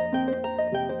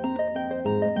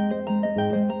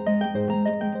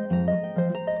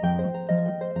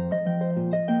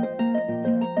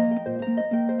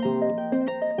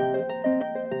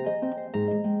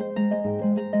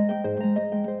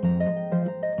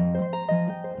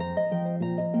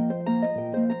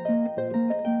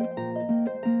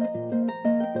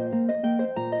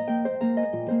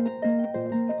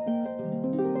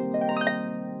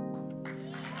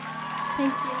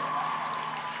 Thank you.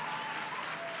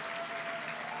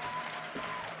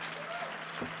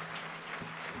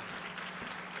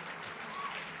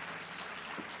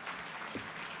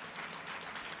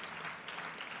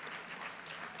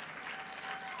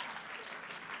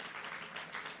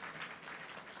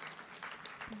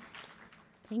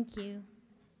 Thank you.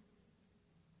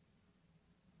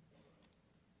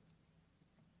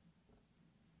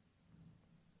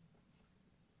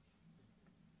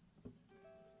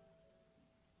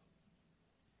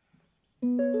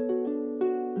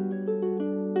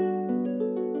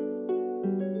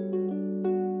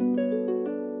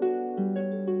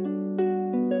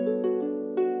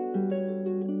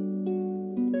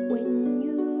 When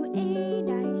you ate,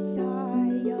 I saw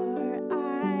your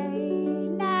eyelashes.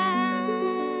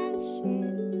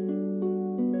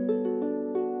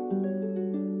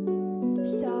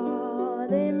 Saw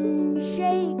them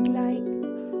shake like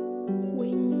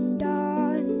wind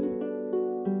on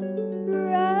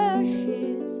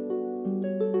rushes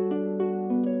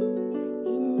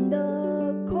in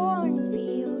the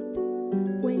cornfield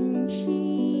when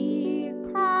she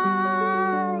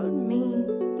called me.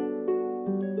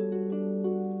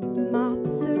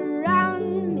 Moths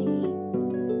around me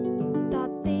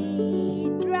thought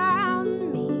they'd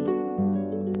drown me.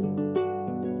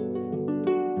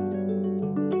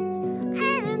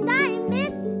 And I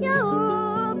miss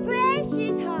your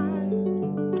precious heart.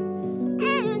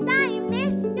 And I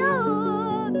miss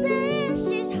your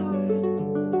precious heart.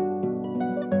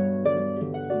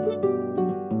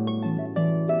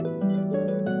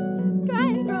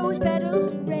 Dried rose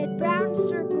petals, red brown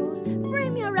circles,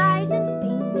 frame your eyes and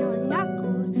sting your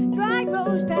knuckles. Dried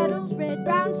rose petals, red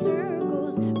brown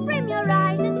circles, frame your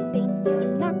eyes and sting your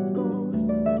knuckles.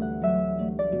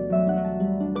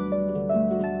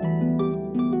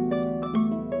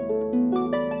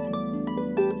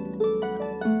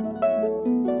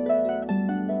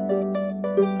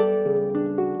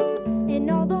 And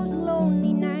all those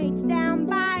lonely nights down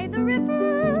by the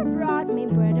river brought me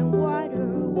bread and water,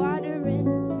 watering.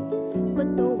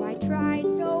 But though I tried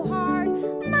so hard,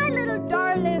 my little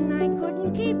darling, I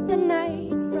couldn't keep the night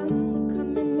from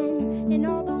coming in. And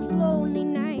all those lonely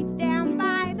nights down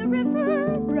by the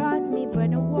river brought me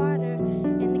bread and water,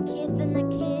 and the kiss and the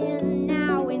can.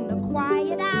 Now in the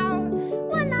quiet hour,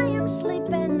 when I am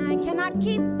sleeping, I cannot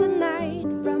keep the night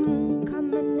from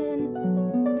coming in.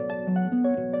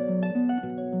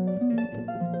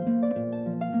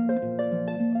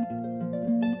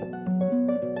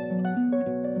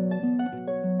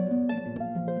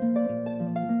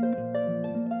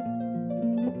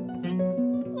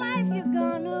 Why have you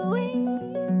gone away?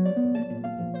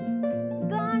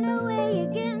 Gone away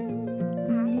again.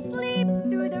 I sleep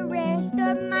through the rest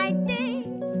of my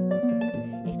days.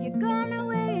 If you're gone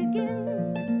away again,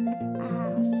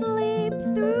 I'll sleep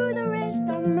through the rest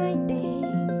of my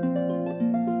days.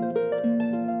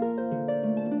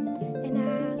 And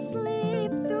I'll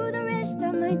sleep through the rest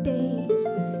of my days.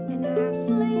 And I'll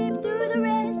sleep through the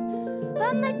rest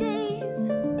of my days.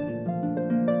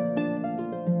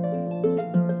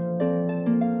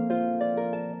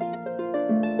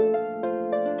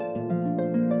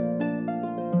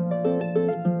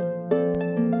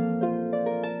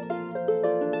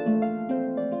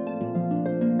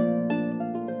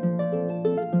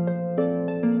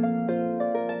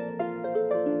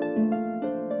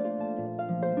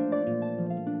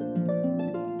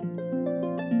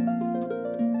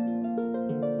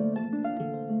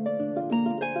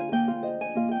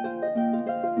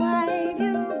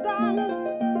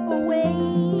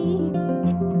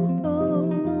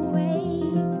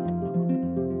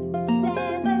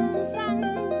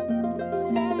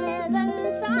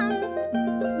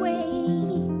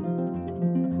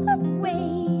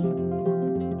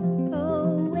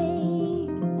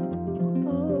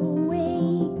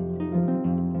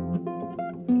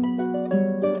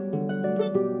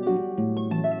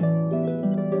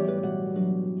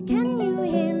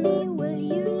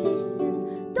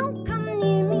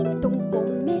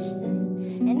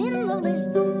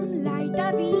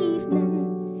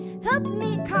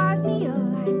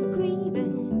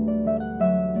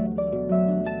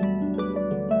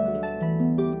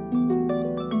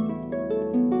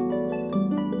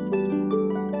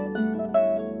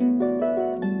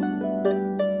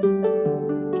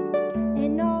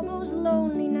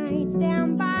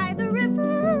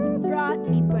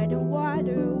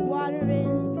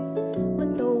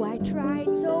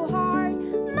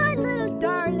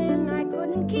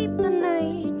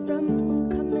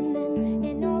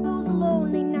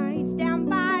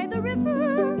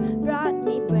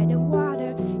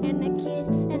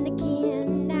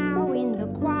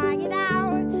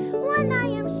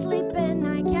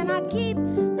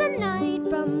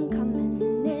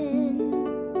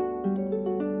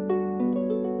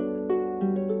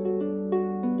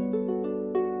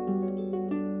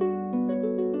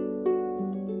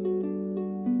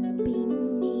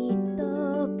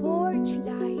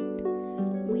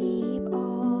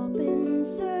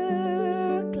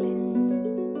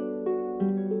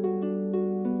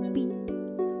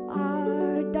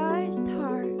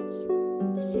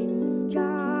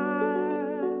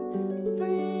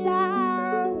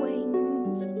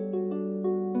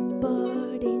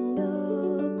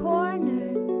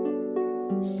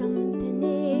 something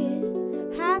is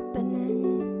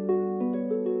happening.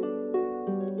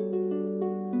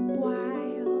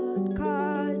 Wild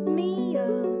Cosmia,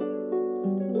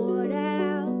 what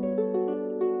have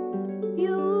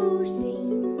you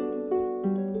seen?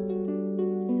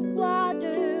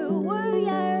 Water were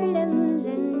your limbs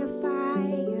and the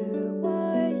fire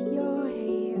was your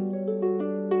hair.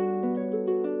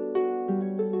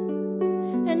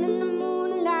 And then the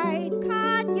moonlight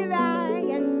caught your eye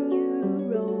and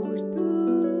you rose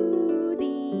through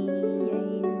the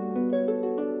air.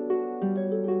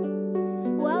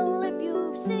 Well, if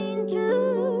you've seen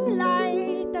true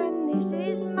light, then this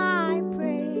is my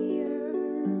prayer.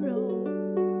 Oh,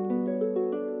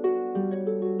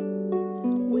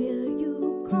 will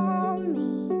you call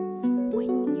me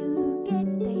when you get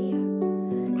there?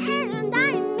 And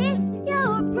I miss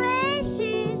your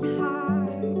precious heart.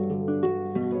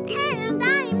 And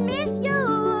I miss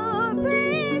your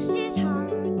precious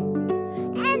heart.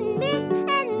 And miss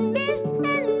and miss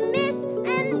and miss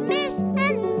and miss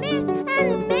and miss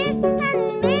and miss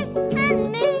and miss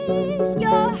and miss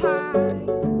your heart.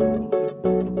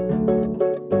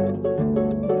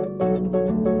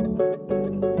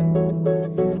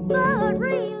 But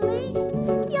release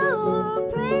your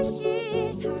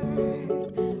precious heart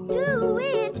to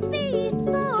its feast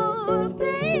for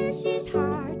precious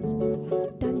hearts.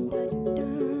 Dun dun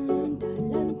dun dun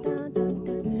dun dun dun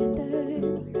dun dun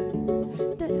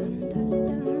dun dun dun.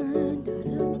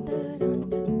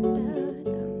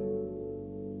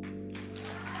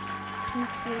 Thank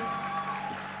you.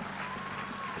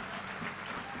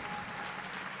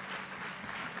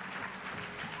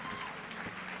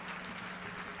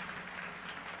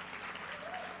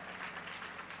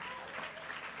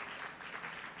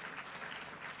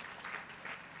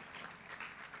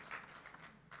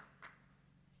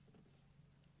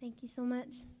 Thank you so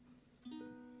much.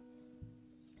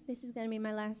 This is going to be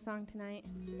my last song tonight.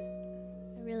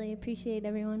 I really appreciate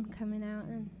everyone coming out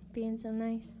and being so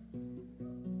nice.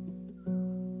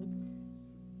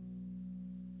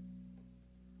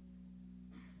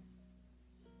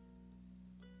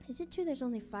 Is it true there's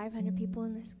only 500 people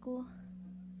in this school?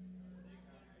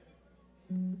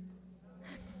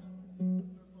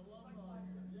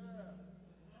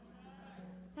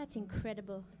 That's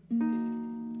incredible. In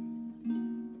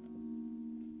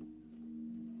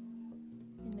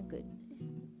a good.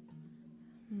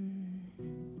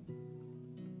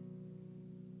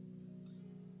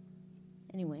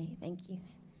 Anyway, thank you.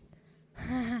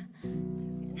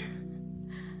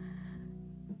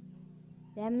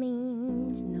 That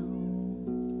means no.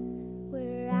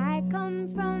 Where I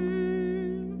come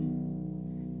from,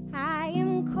 I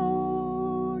am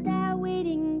cold,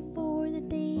 waiting for the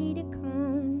day to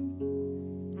come.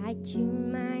 I chew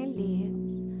my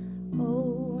lips,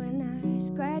 oh, and I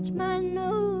scratch my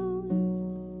nose.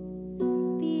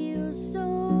 Feels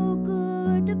so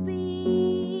good to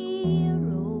be a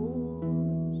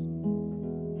rose.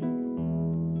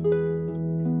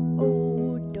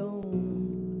 Oh,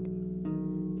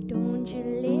 don't you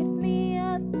lift me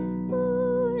up,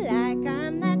 ooh, like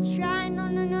I'm that shrine. No,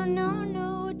 no, no, no,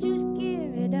 no, just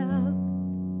give it up.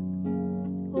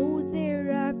 Oh,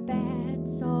 there are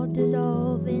bats all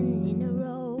dissolving in a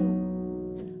row.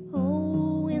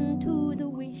 Oh, into the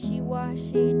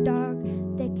wishy-washy dark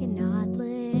they cannot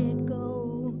let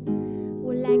go.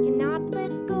 Well, I cannot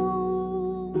let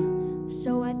go,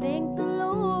 so I thank the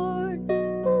Lord,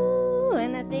 ooh,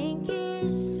 and I thank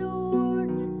His sword.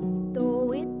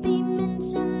 Though it be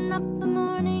mincing up the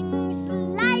morning,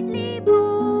 slightly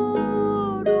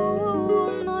bored,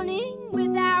 oh, morning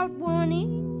without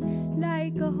warning,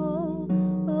 like a hoe,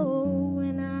 oh,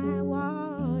 when I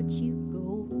watch you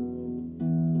go.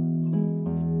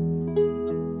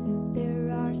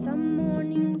 There are some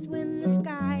mornings when the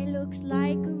sky looks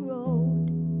like a road,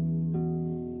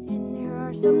 and there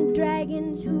are some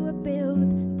dragons who are built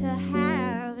to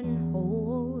have and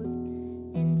hold,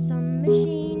 and some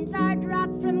machines are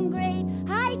dropped from great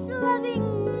heights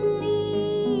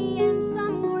lovingly, and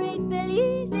some great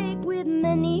bellies ache with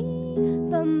many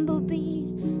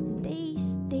bumblebees, and they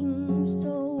sting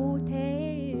so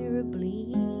terribly.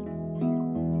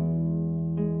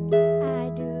 I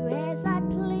do as I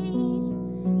please,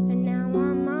 and now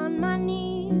I'm on my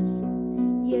knees.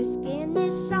 Your skin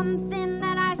is something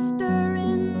that I stir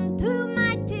into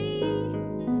my tea,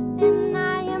 and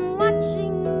I am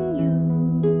watching you,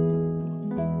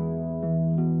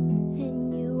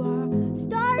 and you are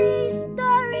starry,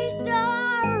 starry,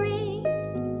 starry,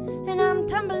 and I'm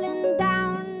tumbling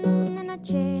down in a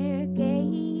chair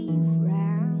gay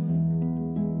frown.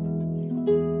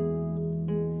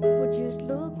 Well, just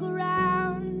look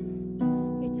around,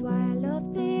 it's why I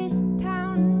love this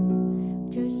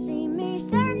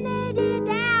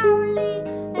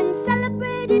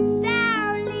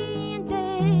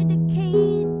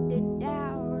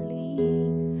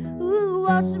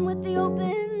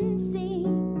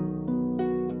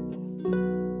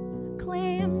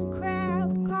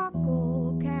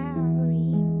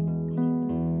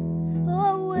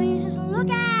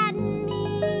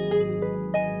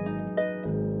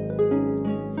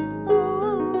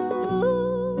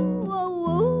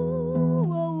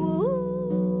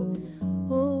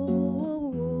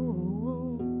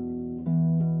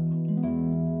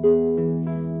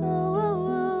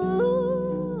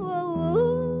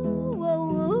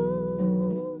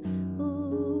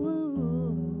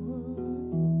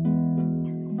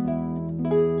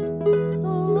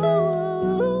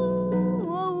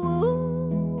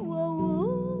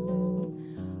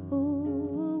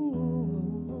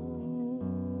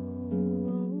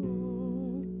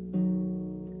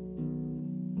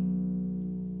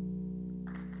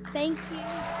Thank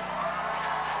you.